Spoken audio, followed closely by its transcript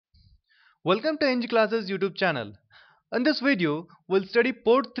Welcome to NG Classes YouTube channel. In this video, we'll study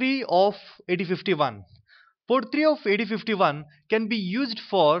port 3 of 8051. Port 3 of 8051 can be used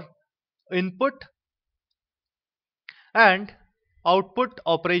for input and output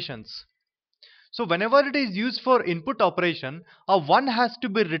operations. So whenever it is used for input operation, a 1 has to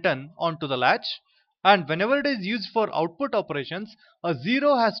be written onto the latch, and whenever it is used for output operations, a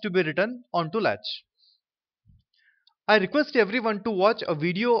 0 has to be written onto latch. I request everyone to watch a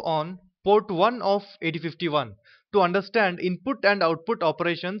video on port 1 of 8051 to understand input and output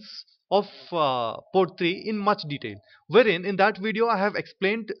operations of port 3 in much detail, wherein in that video I have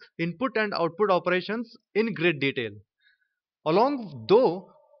explained input and output operations in great detail. Along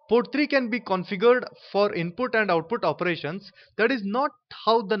though port 3 can be configured for input and output operations, that is not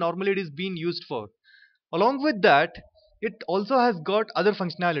how the normally it is being used for. Along with that, it also has got other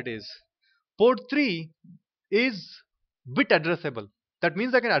functionalities. Port 3 is bit addressable. That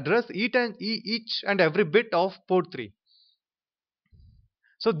means I can address each and every bit of port 3.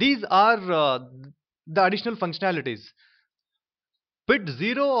 So these are the additional functionalities. Bit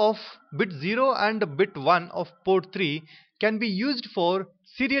 0 and bit 1 of port 3 can be used for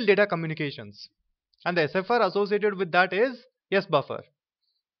serial data communications, and the SFR associated with that is S buffer.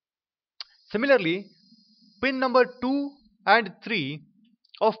 Similarly, pin number 2 and 3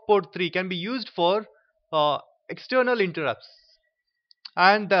 of port 3 can be used for external interrupts,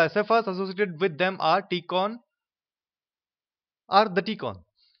 and the SFRs associated with them are the TCON.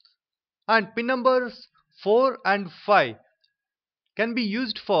 And pin numbers 4 and 5 can be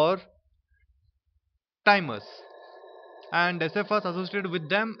used for timers, and SFRs associated with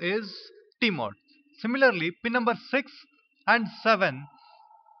them is TMOD. Similarly, pin number 6 and 7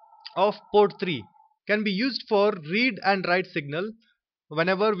 of port 3 can be used for read and write signal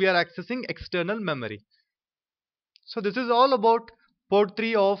whenever we are accessing external memory. So this is all about port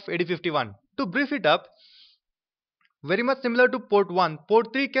 3 of 8051. To brief it up, very much similar to port 1,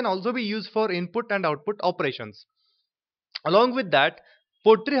 port 3 can also be used for input and output operations. Along with that,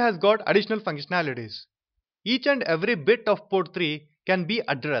 port 3 has got additional functionalities. Each and every bit of port 3 can be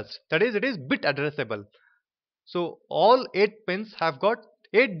addressed, that is, it is bit addressable. So all 8 pins have got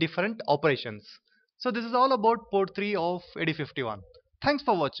 8 different operations. So this is all about port 3 of 8051. Thanks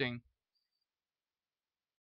for watching.